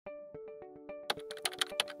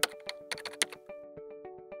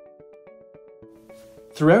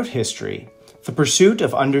Throughout history, the pursuit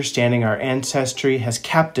of understanding our ancestry has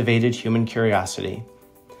captivated human curiosity.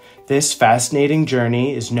 This fascinating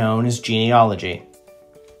journey is known as genealogy.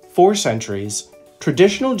 For centuries,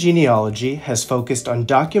 traditional genealogy has focused on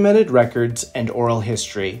documented records and oral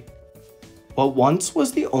history. What once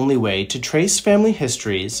was the only way to trace family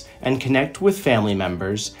histories and connect with family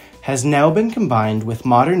members has now been combined with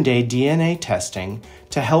modern-day DNA testing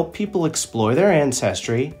to help people explore their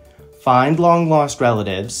ancestry, find long-lost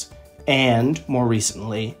relatives, and, more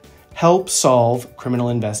recently, help solve criminal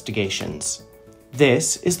investigations.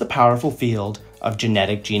 This is the powerful field of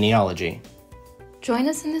genetic genealogy. Join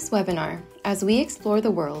us in this webinar as we explore the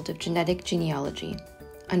world of genetic genealogy,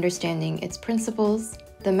 understanding its principles,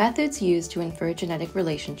 the methods used to infer genetic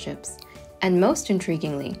relationships, and most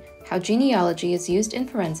intriguingly, how genealogy is used in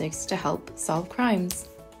forensics to help solve crimes.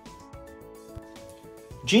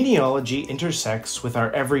 Genealogy intersects with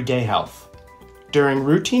our everyday health. During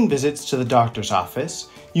routine visits to the doctor's office,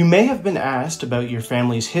 you may have been asked about your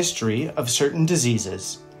family's history of certain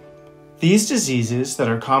diseases. These diseases that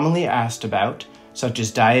are commonly asked about, such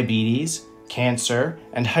as diabetes, cancer,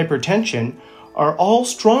 and hypertension, are all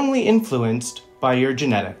strongly influenced by your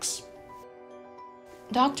genetics.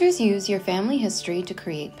 Doctors use your family history to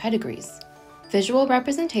create pedigrees, visual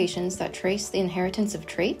representations that trace the inheritance of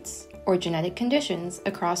traits or genetic conditions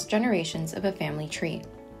across generations of a family tree.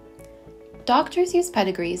 Doctors use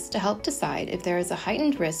pedigrees to help decide if there is a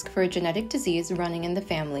heightened risk for a genetic disease running in the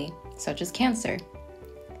family, such as cancer.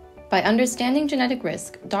 By understanding genetic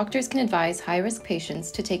risk, doctors can advise high-risk patients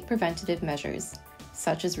to take preventative measures,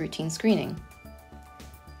 such as routine screening.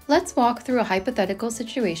 Let's walk through a hypothetical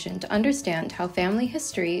situation to understand how family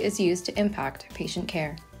history is used to impact patient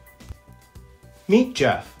care. Meet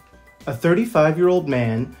Jeff, a 35-year-old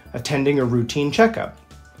man attending a routine checkup.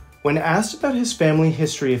 When asked about his family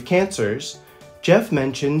history of cancers, Jeff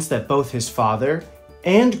mentions that both his father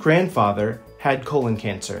and grandfather had colon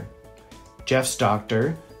cancer. Jeff's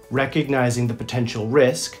doctor, recognizing the potential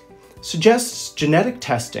risk, suggests genetic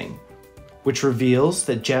testing, which reveals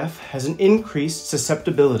that Jeff has an increased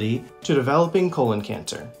susceptibility to developing colon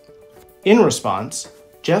cancer. In response,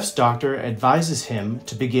 Jeff's doctor advises him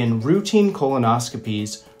to begin routine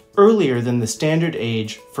colonoscopies earlier than the standard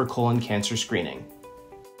age for colon cancer screening.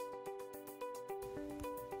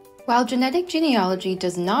 While genetic genealogy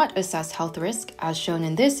does not assess health risk, as shown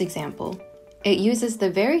in this example, it uses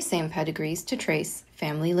the very same pedigrees to trace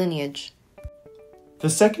family lineage. The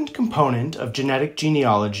second component of genetic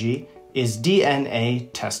genealogy is DNA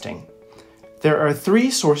testing. There are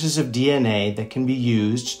 3 sources of DNA that can be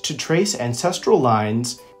used to trace ancestral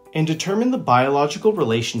lines and determine the biological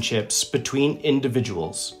relationships between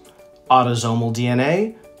individuals: autosomal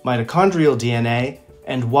DNA, mitochondrial DNA,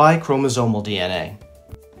 and Y-chromosomal DNA.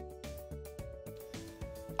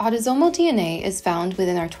 Autosomal DNA is found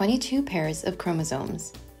within our 22 pairs of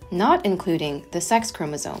chromosomes, not including the sex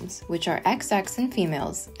chromosomes, which are XX in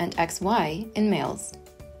females and XY in males.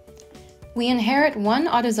 We inherit one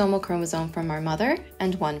autosomal chromosome from our mother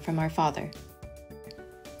and one from our father.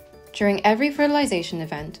 During every fertilization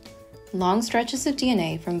event, long stretches of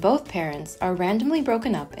DNA from both parents are randomly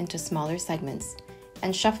broken up into smaller segments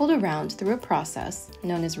and shuffled around through a process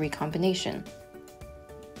known as recombination.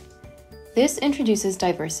 This introduces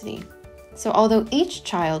diversity, so although each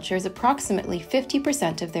child shares approximately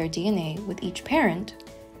 50% of their DNA with each parent,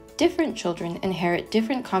 different children inherit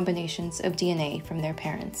different combinations of DNA from their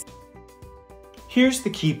parents. Here's the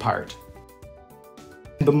key part.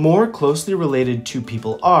 The more closely related two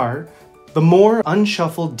people are, the more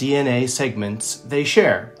unshuffled DNA segments they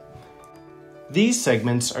share. These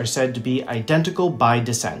segments are said to be identical by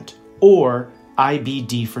descent, or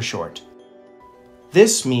IBD for short.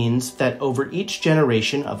 This means that over each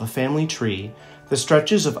generation of a family tree, the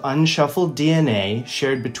stretches of unshuffled DNA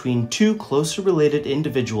shared between two closely related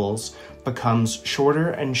individuals becomes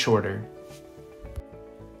shorter and shorter.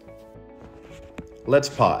 Let's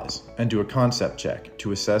pause and do a concept check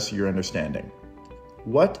to assess your understanding.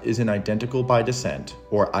 What is an identical by descent,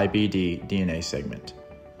 or IBD, DNA segment?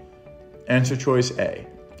 Answer choice A,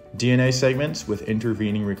 DNA segments with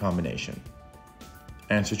intervening recombination.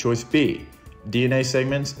 Answer choice B, DNA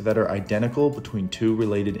segments that are identical between two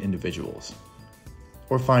related individuals.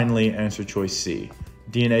 Or finally, answer choice C,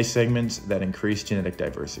 DNA segments that increase genetic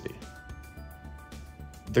diversity.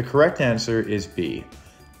 The correct answer is B.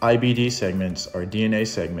 IBD segments are DNA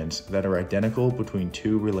segments that are identical between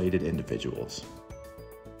two related individuals.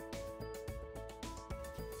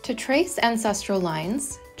 To trace ancestral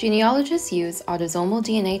lines, genealogists use autosomal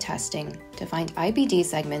DNA testing to find IBD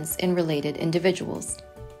segments in related individuals.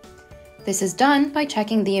 This is done by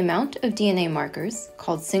checking the amount of DNA markers,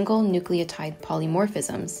 called single nucleotide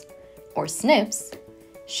polymorphisms, or SNPs,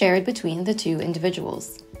 shared between the two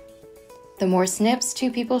individuals. The more SNPs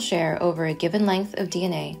two people share over a given length of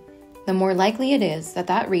DNA, the more likely it is that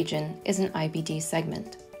that region is an IBD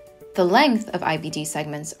segment. The length of IBD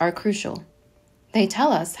segments are crucial. They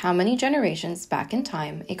tell us how many generations back in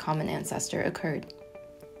time a common ancestor occurred.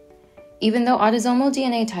 Even though autosomal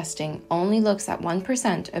DNA testing only looks at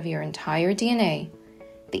 1% of your entire DNA,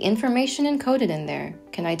 the information encoded in there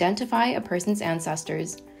can identify a person's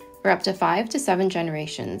ancestors for up to 5 to 7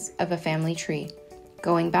 generations of a family tree,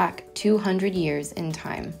 going back 200 years in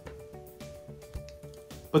time.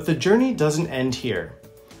 But the journey doesn't end here.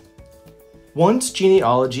 Once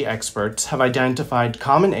genealogy experts have identified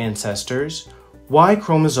common ancestors, Y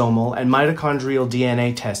chromosomal and mitochondrial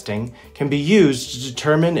DNA testing can be used to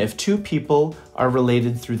determine if two people are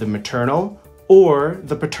related through the maternal or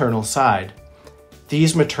the paternal side.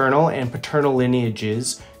 These maternal and paternal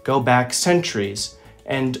lineages go back centuries,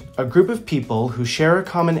 and a group of people who share a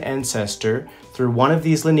common ancestor through one of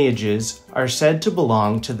these lineages are said to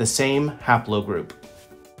belong to the same haplogroup.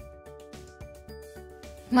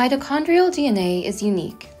 Mitochondrial DNA is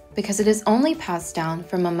unique because it is only passed down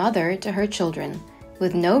from a mother to her children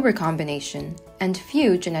with no recombination and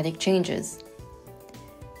few genetic changes.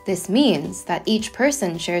 This means that each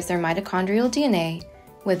person shares their mitochondrial DNA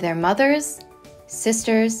with their mothers,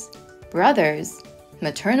 sisters, brothers,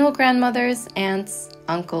 maternal grandmothers, aunts,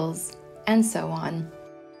 uncles, and so on.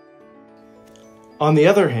 On the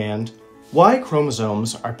other hand, Y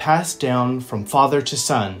chromosomes are passed down from father to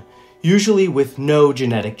son, usually with no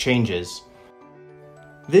genetic changes.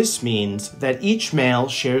 This means that each male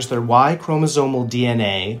shares their Y chromosomal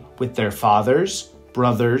DNA with their fathers,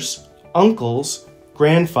 brothers, uncles,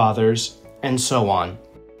 grandfathers, and so on.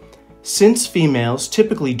 Since females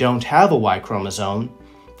typically don't have a Y chromosome,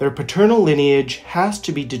 their paternal lineage has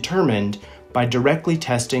to be determined by directly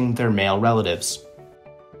testing their male relatives.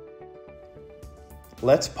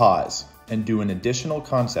 Let's pause and do an additional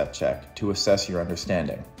concept check to assess your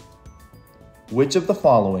understanding. Which of the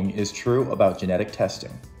following is true about genetic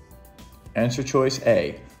testing? Answer choice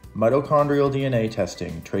A, mitochondrial DNA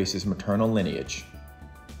testing traces maternal lineage.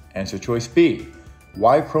 Answer choice B,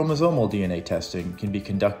 Y chromosomal DNA testing can be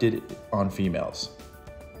conducted on females.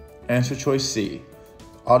 Answer choice C,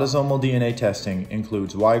 autosomal DNA testing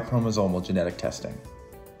includes Y chromosomal genetic testing.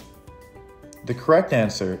 The correct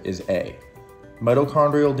answer is A,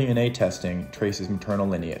 mitochondrial DNA testing traces maternal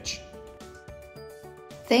lineage.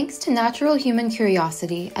 Thanks to natural human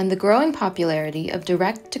curiosity and the growing popularity of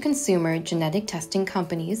direct-to-consumer genetic testing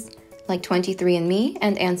companies like 23andMe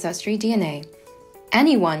and Ancestry DNA,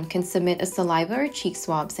 anyone can submit a saliva or cheek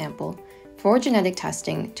swab sample for genetic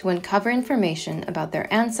testing to uncover information about their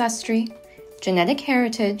ancestry, genetic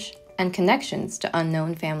heritage, and connections to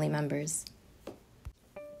unknown family members.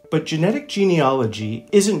 But genetic genealogy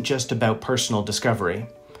isn't just about personal discovery.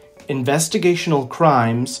 Investigational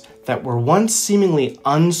crimes that were once seemingly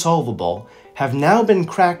unsolvable have now been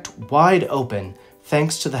cracked wide open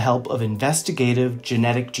thanks to the help of investigative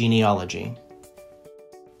genetic genealogy.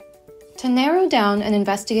 To narrow down an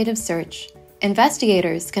investigative search,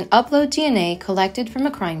 investigators can upload DNA collected from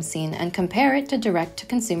a crime scene and compare it to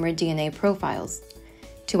direct-to-consumer DNA profiles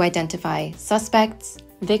to identify suspects,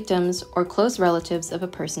 victims, or close relatives of a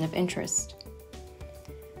person of interest.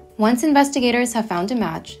 Once investigators have found a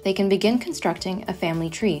match, they can begin constructing a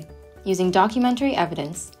family tree using documentary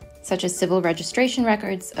evidence, such as civil registration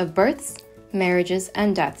records of births, marriages,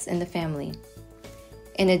 and deaths in the family,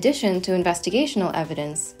 in addition to investigational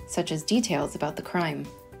evidence, such as details about the crime.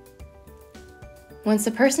 Once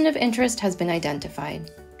a person of interest has been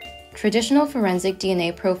identified, traditional forensic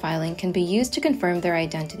DNA profiling can be used to confirm their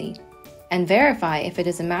identity and verify if it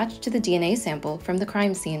is a match to the DNA sample from the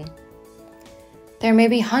crime scene. There may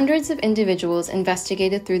be hundreds of individuals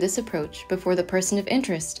investigated through this approach before the person of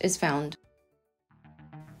interest is found.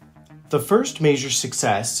 The first major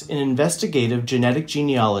success in investigative genetic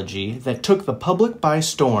genealogy that took the public by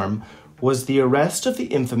storm was the arrest of the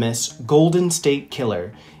infamous Golden State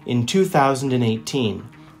Killer in 2018,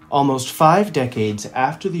 almost 5 decades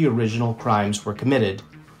after the original crimes were committed.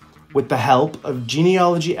 With the help of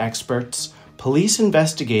genealogy experts, police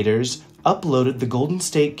investigators uploaded the Golden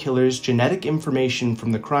State Killer's genetic information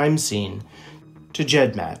from the crime scene to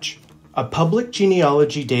GEDmatch, a public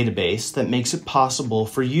genealogy database that makes it possible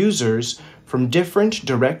for users from different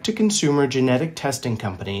direct-to-consumer genetic testing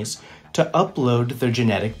companies to upload their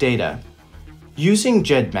genetic data. Using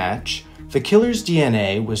GEDmatch, the killer's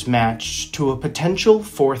DNA was matched to a potential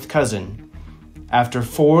fourth cousin. After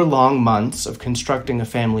 4 long months of constructing a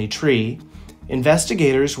family tree,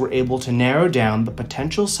 investigators were able to narrow down the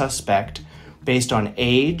potential suspect based on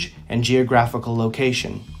age and geographical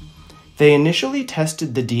location. They initially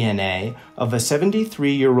tested the DNA of a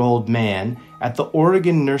 73-year-old man at the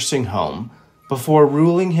Oregon nursing home before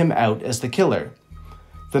ruling him out as the killer.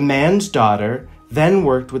 The man's daughter then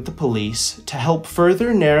worked with the police to help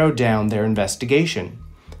further narrow down their investigation.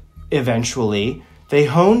 Eventually, they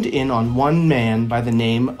honed in on one man by the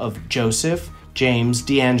name of Joseph James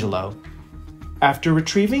D'Angelo. After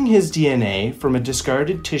retrieving his DNA from a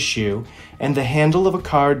discarded tissue and the handle of a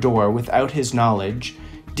car door without his knowledge,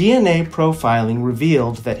 DNA profiling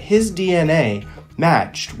revealed that his DNA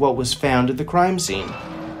matched what was found at the crime scene.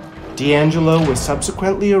 D'Angelo was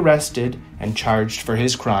subsequently arrested and charged for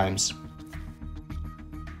his crimes.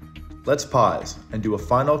 Let's pause and do a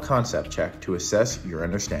final concept check to assess your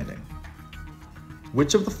understanding.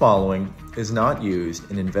 Which of the following is not used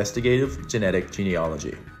in investigative genetic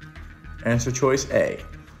genealogy? Answer choice A,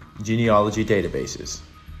 genealogy databases.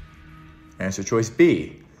 Answer choice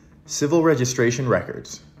B, civil registration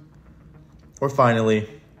records. Or finally,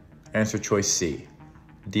 answer choice C,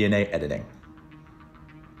 DNA editing.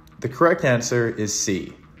 The correct answer is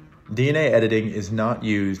C. DNA editing is not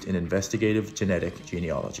used in investigative genetic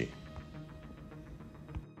genealogy.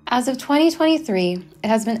 As of 2023, it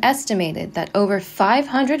has been estimated that over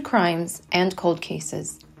 500 crimes and cold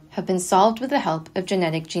cases have been solved with the help of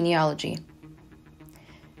genetic genealogy.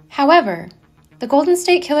 However, the Golden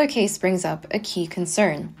State Killer case brings up a key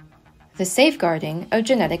concern: the safeguarding of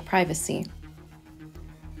genetic privacy.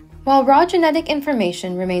 While raw genetic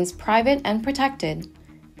information remains private and protected,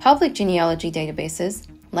 public genealogy databases,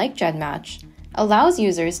 like GEDmatch, allows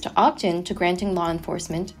users to opt in to granting law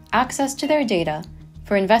enforcement access to their data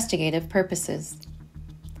for investigative purposes.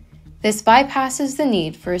 This bypasses the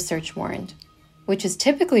need for a search warrant, which is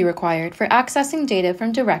typically required for accessing data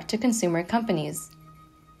from direct-to-consumer companies.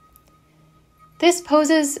 This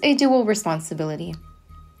poses a dual responsibility.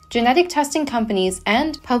 Genetic testing companies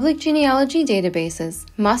and public genealogy databases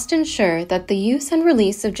must ensure that the use and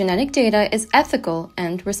release of genetic data is ethical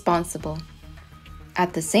and responsible.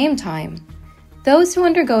 At the same time, those who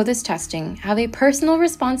undergo this testing have a personal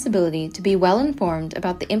responsibility to be well informed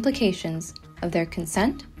about the implications of their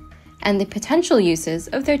consent and the potential uses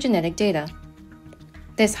of their genetic data.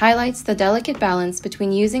 This highlights the delicate balance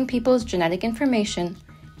between using people's genetic information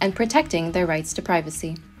and protecting their rights to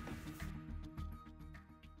privacy.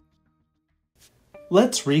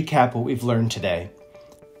 Let's recap what we've learned today.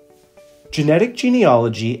 Genetic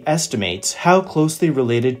genealogy estimates how closely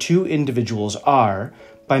related two individuals are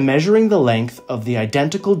by measuring the length of the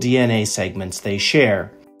identical DNA segments they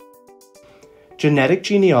share. Genetic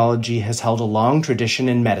genealogy has held a long tradition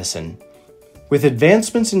in medicine. With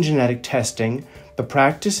advancements in genetic testing, the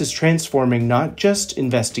practice is transforming not just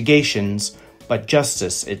investigations, but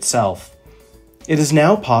justice itself. It is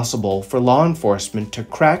now possible for law enforcement to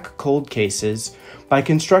crack cold cases by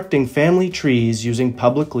constructing family trees using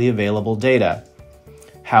publicly available data.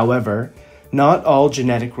 However, not all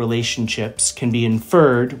genetic relationships can be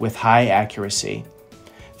inferred with high accuracy.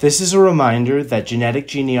 This is a reminder that genetic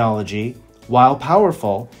genealogy, while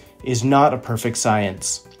powerful, is not a perfect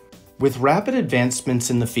science. With rapid advancements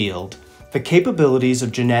in the field, the capabilities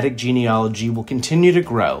of genetic genealogy will continue to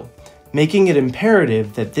grow, making it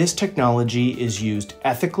imperative that this technology is used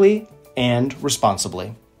ethically and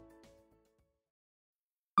responsibly.